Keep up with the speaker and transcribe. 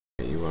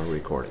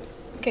recording.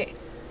 Okay.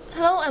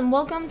 Hello and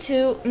welcome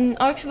to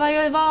Ark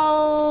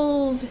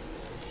Survival.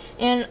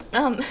 And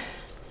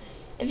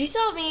if you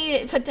saw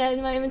me put that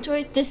in my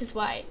inventory, this is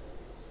why.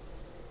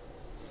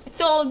 I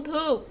throw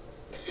poop.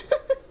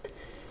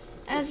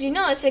 As you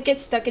notice, it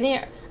gets stuck in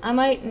air. I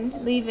might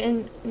leave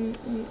and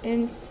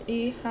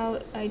see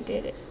how I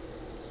did it.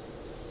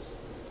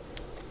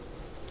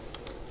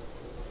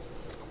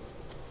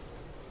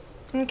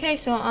 Okay,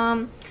 so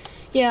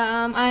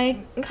yeah,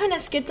 I kind of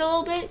skipped a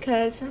little bit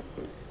because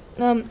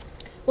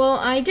well,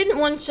 I didn't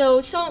want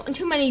to show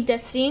too many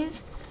death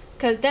scenes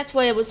because that's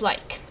what it was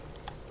like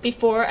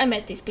before I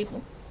met these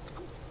people.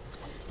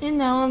 And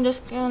now I'm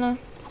just gonna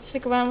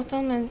stick around with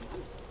them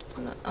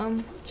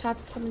and chop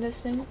some of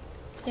this thing.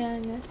 Yeah.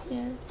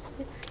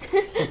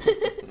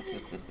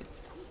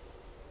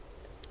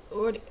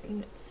 Or,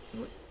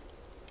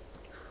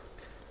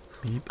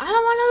 Beep. I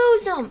don't want to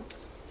lose them.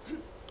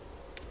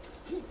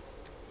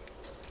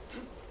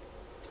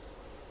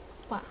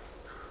 Wow.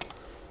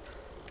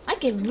 I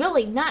can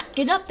really not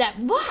get up that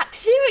rock.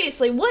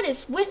 Seriously, what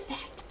is with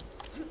that?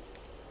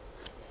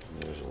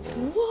 There's a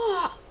little.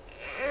 Whoa.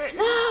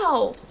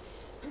 No.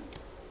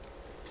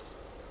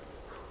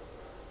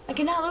 I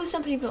cannot lose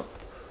some people.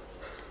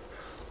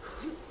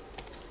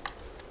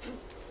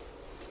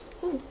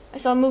 Ooh, I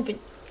saw him moving.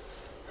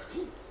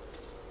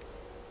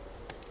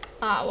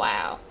 Ah,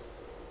 wow.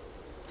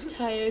 I'm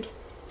tired.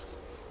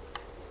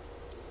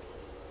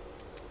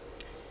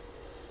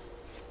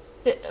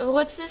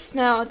 What's this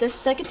now? The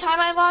second time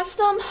I lost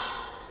them?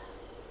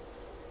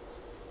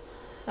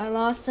 I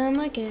lost them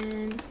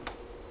again.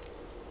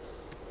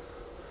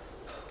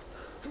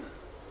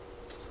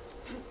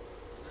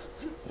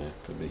 Yeah,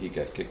 could be he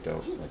got kicked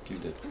out like you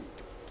did.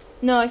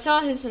 No, I saw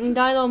his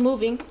dino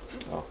moving,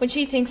 Oh. which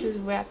he thinks is a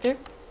raptor.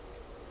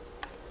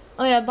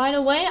 Oh yeah, by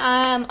the way,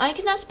 I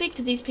cannot speak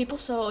to these people,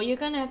 so you're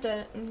gonna have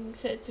to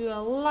sit through a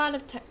lot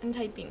of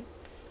typing.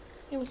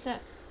 Hey, what's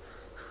that?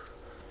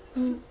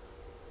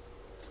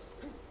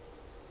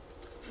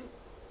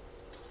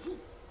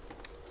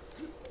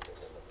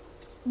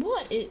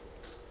 What is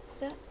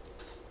that?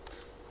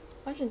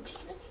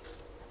 Argentina's?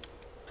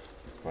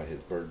 It's probably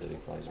his bird that he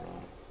flies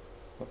around.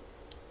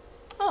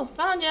 Oh,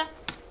 found ya.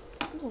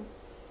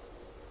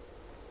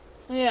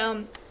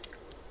 Yeah,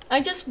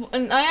 I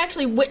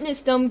actually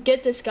witnessed them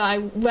get this guy,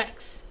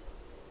 Rex.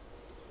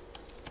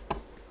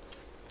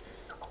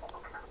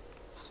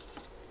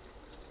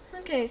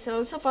 Okay,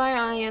 so far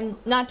I am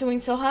not doing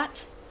so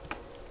hot.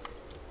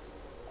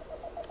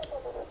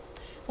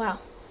 Wow,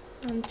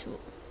 I'm too...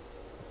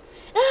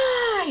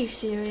 Ah, are you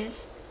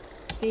serious?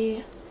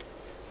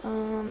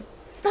 Wow.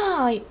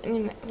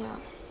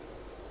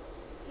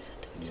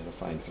 You gotta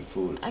find some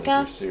food. It says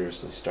you're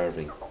seriously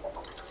starving.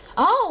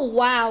 Oh,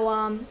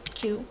 wow,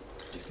 cute.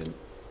 You can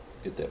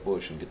get that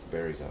bush and get the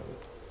berries out of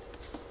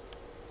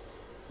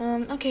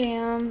it. Okay,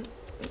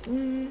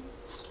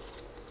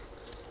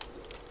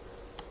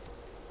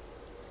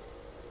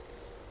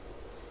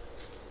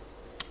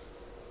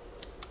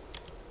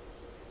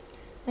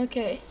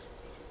 okay.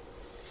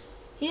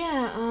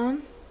 Yeah,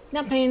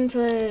 not paying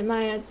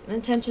my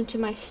attention to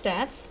my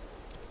stats.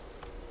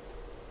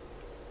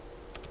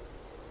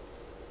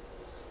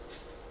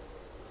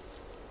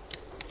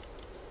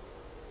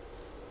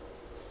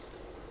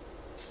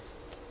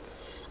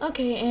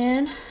 Okay,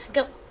 and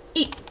go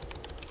eat.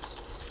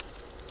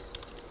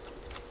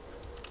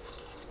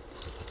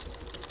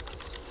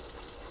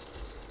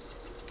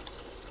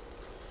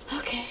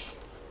 Okay,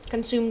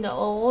 consumed a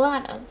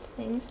lot of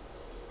things,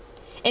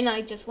 and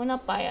I just went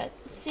up by a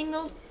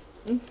centimeter.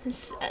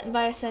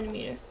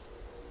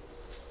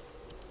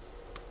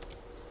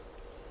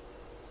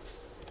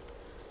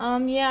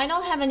 Yeah, I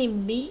don't have any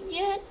meat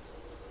yet,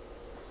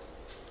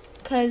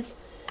 cause,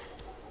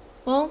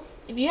 well,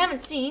 if you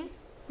haven't seen,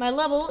 my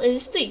level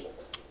is 3.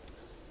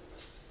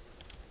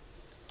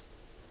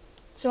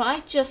 So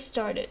I just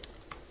started.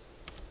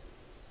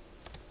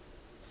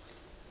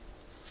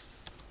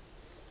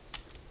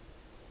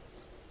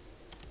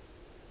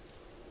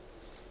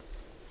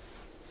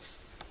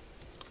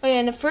 Oh yeah,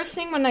 and the first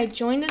thing when I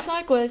joined this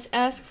arc was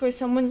ask for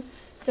someone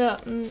to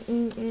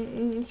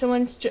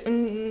someone's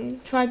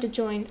tribe to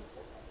join.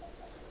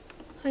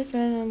 Hi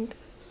friend,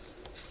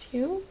 it's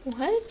you?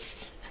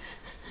 What?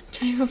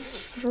 Tribe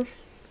of...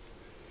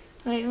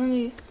 Alright, let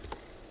me,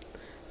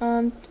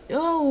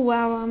 oh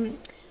wow, and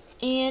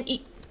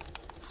eat.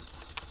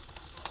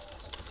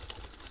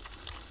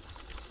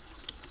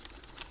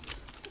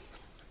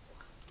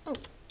 Oh.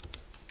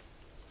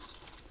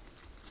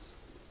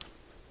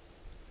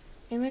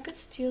 Maybe I could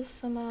steal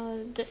some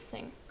of this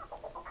thing.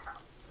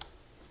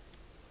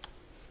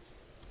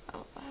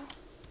 Oh wow.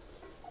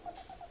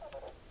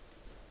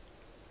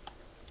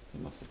 You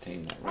must have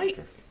tamed that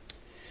raptor.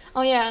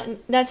 Oh yeah,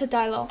 that's a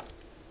dilo.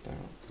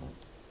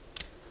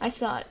 I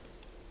saw it.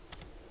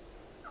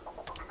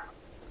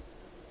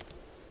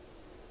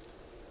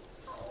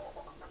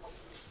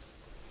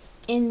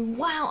 And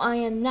wow, I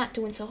am not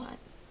doing so hot.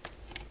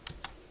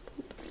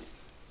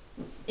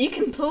 You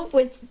can poop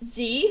with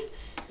Z.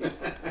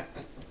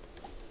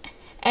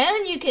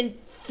 And you can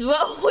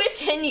throw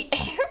it in the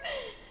air.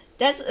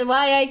 That's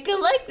why I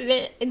collected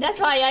it, and that's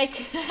why I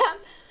have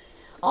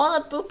all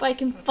the poop I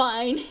can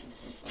find,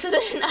 so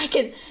then I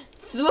can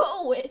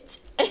throw it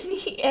in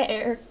the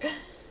air.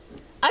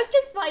 I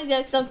just find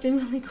that something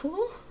really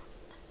cool.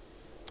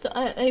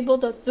 I'm able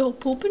to throw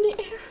poop in the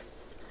air.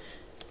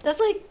 That's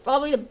like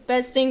probably the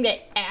best thing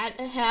they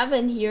have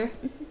in here.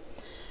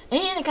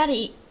 And I gotta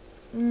eat.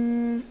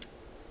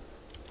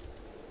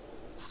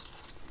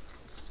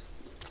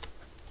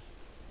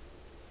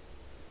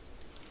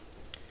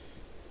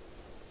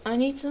 I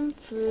need some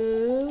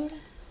food,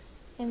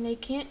 and they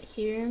can't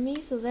hear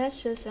me, so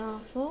that's just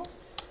awful.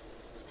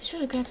 I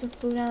should have grabbed some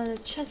food out of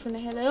the chest when I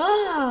had it.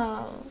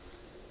 Oh!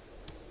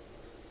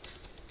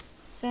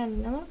 Is that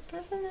another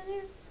person in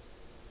there?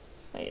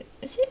 Wait,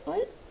 is he,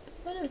 what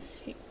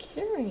is he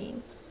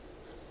carrying?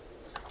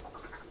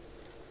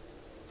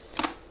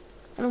 I'm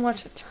gonna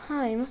watch the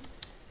time.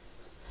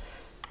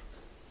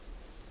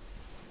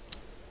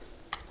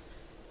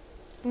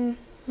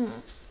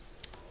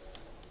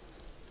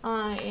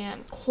 I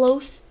am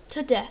close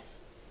to death.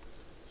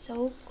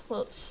 So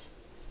close.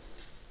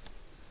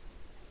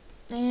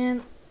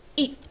 And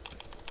eat.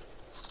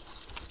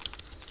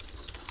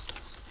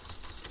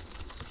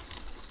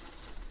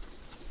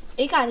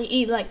 You gotta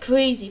eat like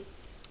crazy.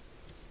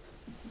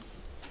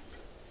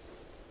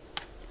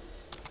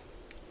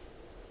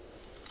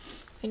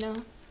 I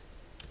know.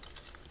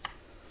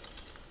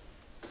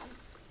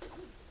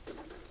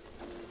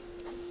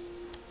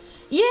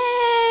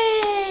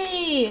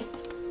 Yay!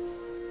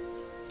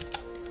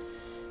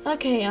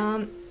 Okay,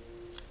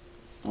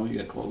 Oh, you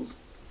got clothes?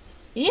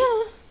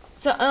 yeah.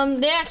 So,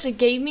 they actually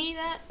gave me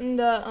that in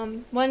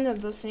the, one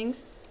of those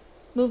things.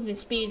 Movement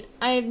speed.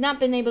 I have not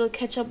been able to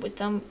catch up with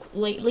them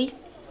lately.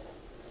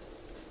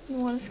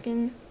 Water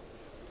skin.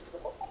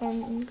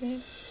 Okay.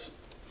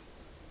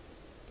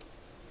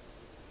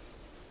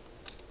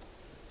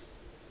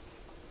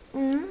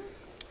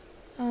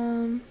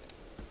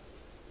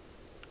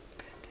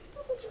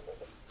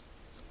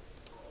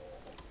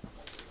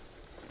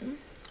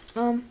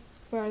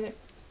 Where are they?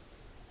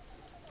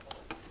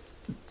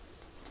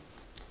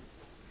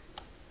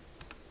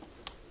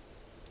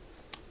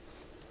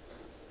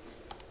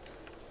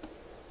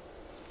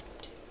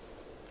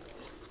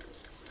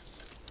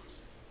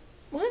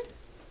 What?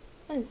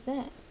 What is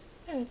that?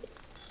 Where are they?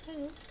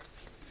 Oh.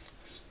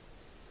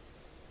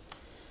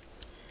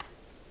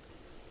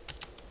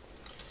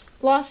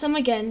 Lost them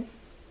again.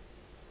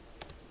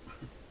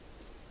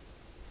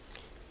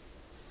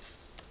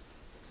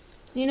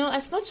 You know,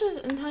 as much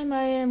as the time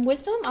I am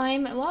with them, I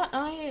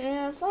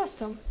have lost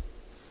them.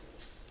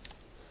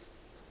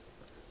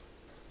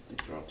 They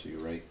throw out to you,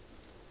 right?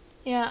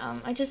 Yeah,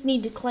 I just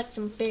need to collect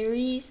some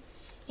berries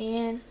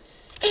and.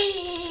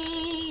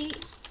 Hey!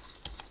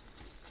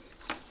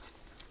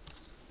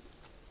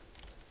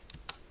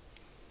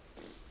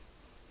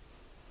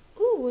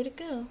 Ooh, where'd it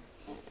go?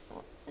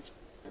 It's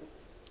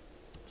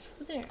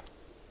over there.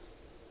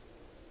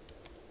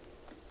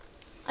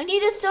 I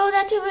need to throw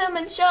that to him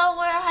and show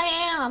where I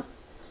am.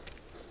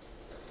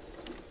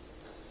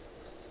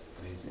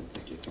 He's gonna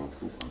think you're throwing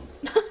poop on him.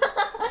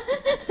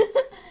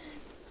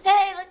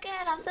 Hey, look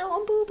at, I'm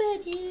throwing poop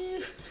at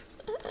you.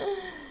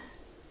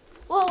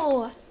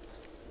 Whoa.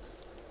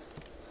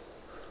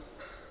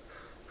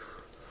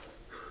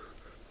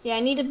 Yeah, I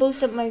need to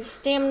boost up my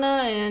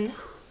stamina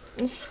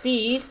and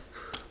speed.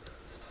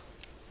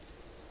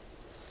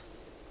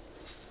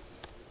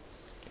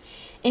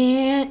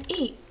 And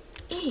eat.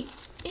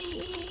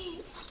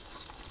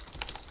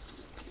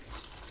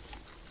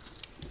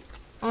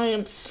 I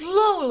am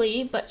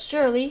slowly but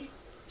surely.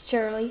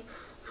 Can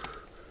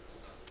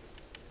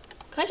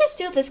I just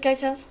steal this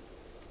guy's house?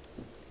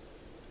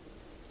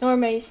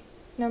 Normers.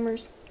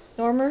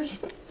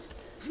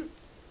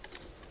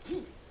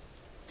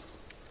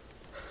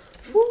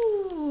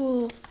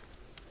 Woo.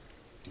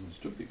 There's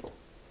two people.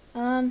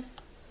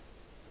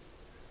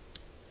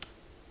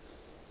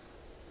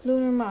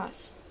 Lunar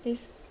Moths.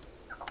 These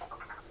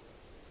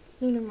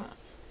Lunar Moths.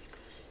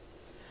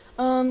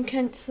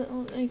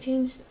 Cancel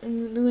 18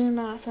 Lunar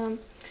Moth.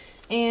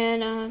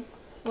 And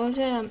what was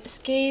it?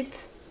 Escape.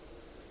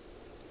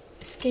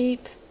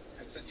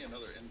 I sent you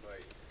another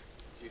invite.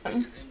 If you hit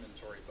your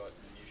inventory button,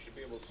 you should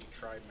be able to see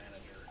Tribe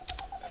Manager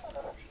as an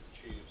option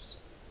to choose.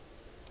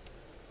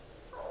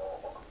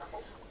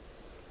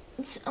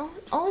 It's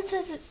all it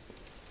says is.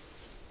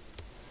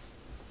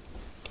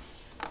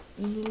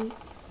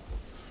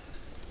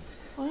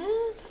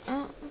 What?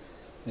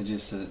 I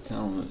just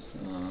tell them it's,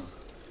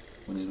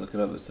 when you look it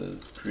up, it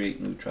says create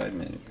new tribe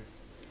manager.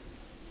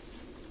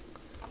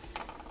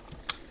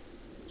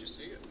 Did you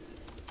see it?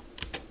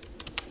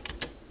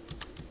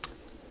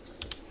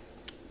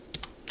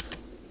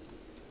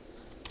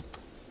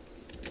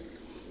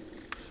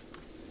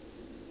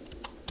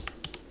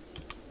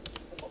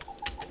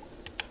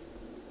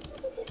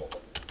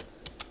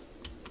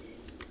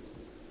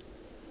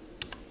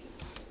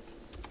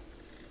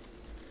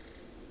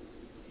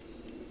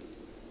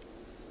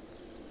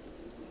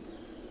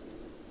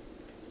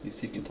 At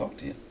least he can talk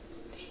to you.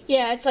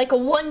 Yeah, it's like a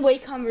one-way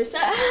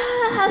conversation.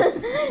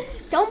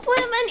 Don't put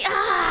him in.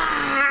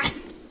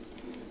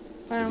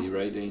 Wow. Did he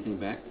write anything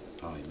back?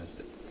 Oh, he missed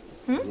it.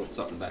 Hmm? He wrote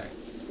something back.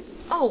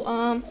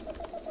 Oh,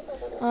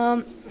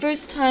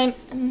 first time,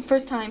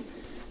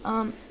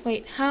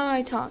 wait, how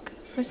I talk?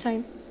 First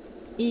time,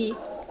 E.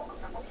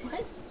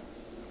 What?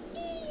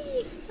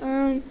 E.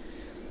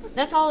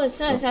 That's all it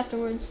says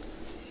afterwards.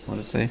 What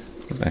did it say?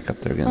 Go back up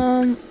there again.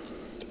 Oh,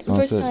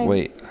 it says, time.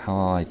 wait,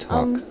 how I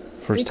talk.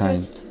 First time,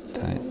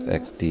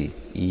 XD.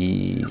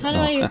 E. How do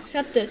I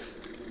accept this?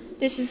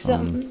 This is,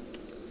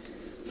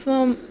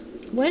 from,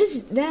 what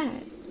is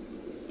that?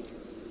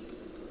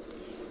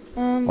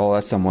 Oh,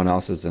 that's someone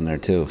else's in there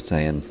too,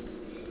 saying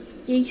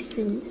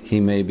Jason. he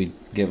may be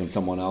giving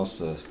someone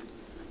else a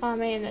Oh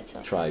man, that's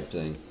a tribe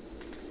thing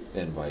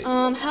invite.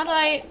 how do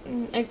I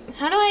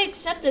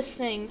accept this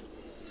thing?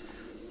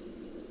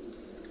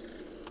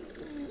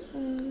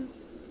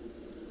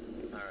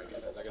 Alright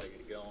guys, I gotta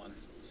get going,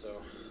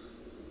 so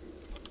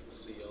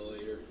see y'all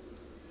later.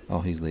 Oh,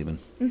 he's leaving.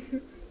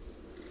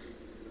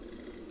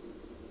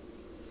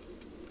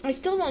 I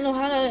still don't know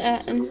how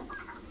to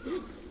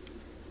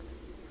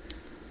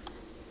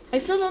I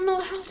still don't know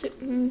how to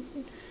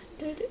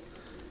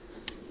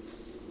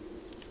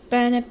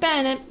ban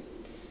it.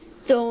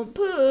 Don't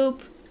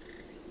poop.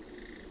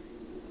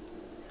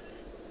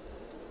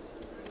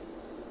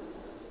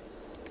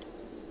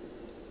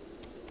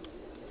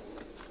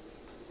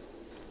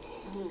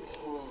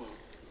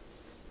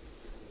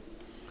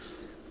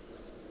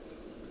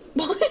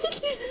 What?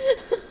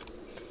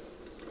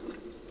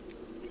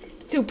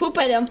 To poop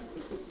at him.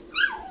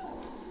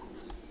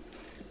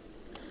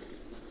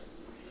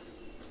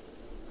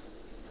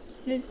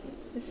 Is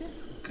this?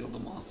 Killed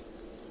him off.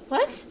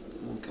 What?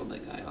 Someone killed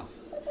that guy off.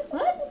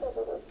 What?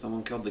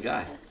 Someone killed the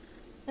guy.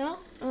 No?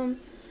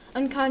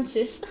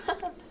 Unconscious.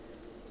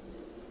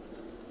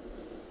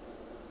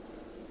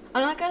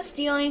 I'm not gonna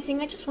steal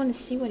anything, I just want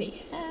to see what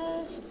he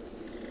has.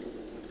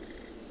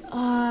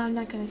 I'm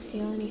not gonna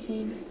steal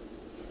anything.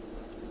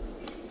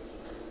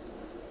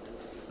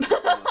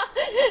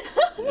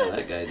 Yeah,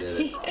 that guy did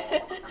it.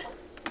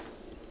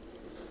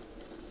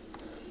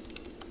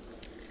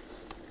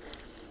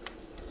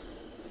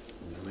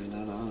 You may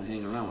not want to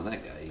hang around with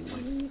that guy. He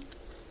might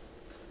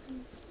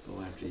go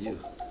after you.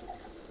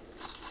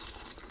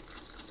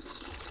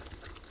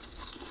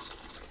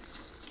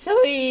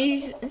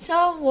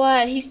 So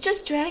what? He's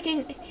just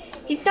dragging,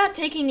 he's not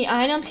taking the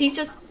items, he's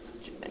just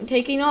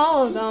taking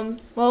all of them.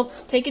 Well,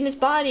 taking his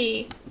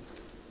body.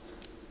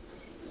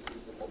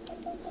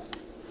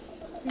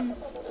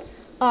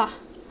 Ah,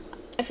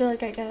 I feel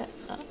like I got,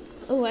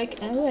 I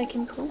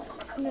can go.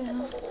 What the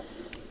hell?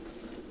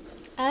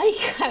 I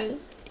got it.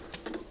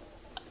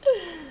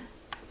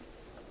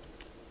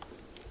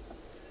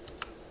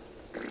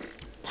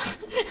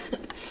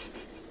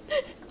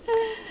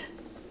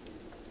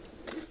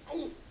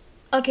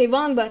 Okay,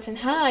 wrong button.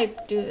 How do I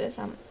do this?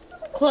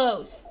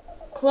 Close.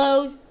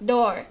 Close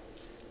door.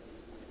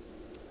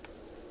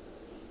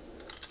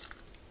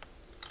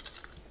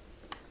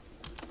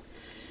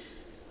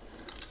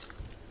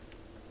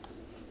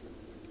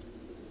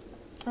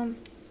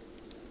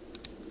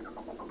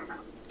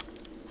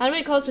 How do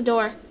we close the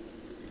door?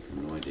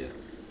 No idea.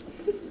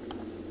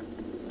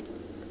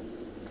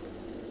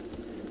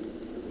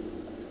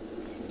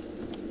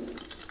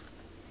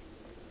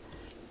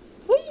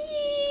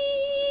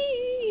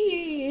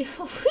 Whee!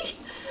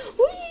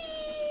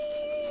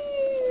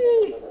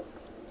 Whee!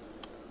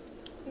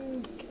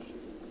 Okay.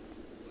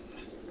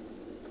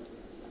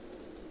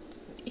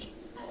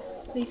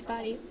 These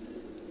bodies.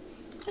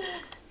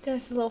 That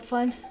was a little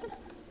fun.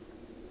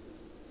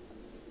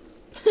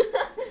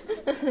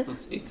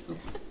 What's he doing?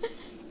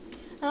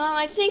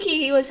 I think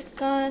he was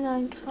gone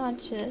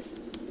unconscious.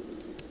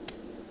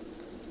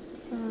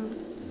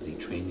 Is he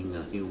training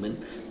a human?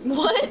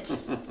 What?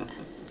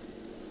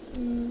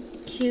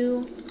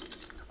 Q.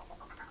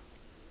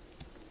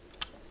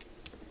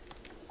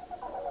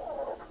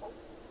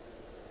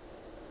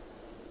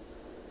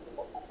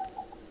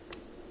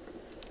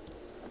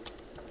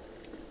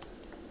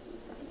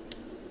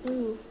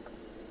 Ooh.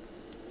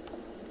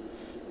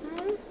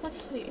 Let's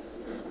see.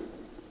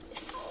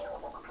 Yes.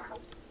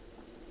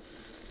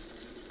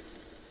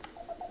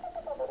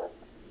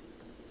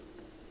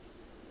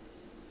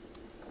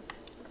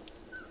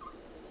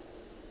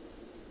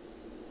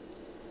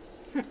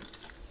 I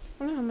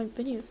don't know how my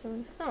videos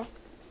are. Oh.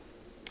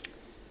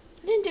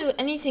 I didn't do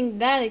anything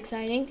that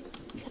exciting.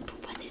 Except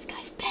poop on this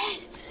guy's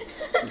bed.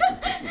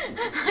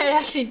 I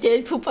actually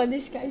did poop on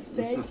this guy's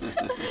bed.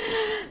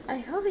 I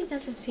hope he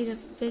doesn't see the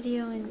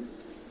video and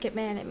get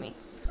mad at me.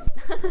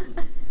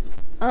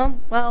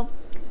 Well,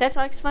 that's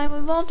Ark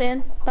Survival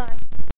then. Bye.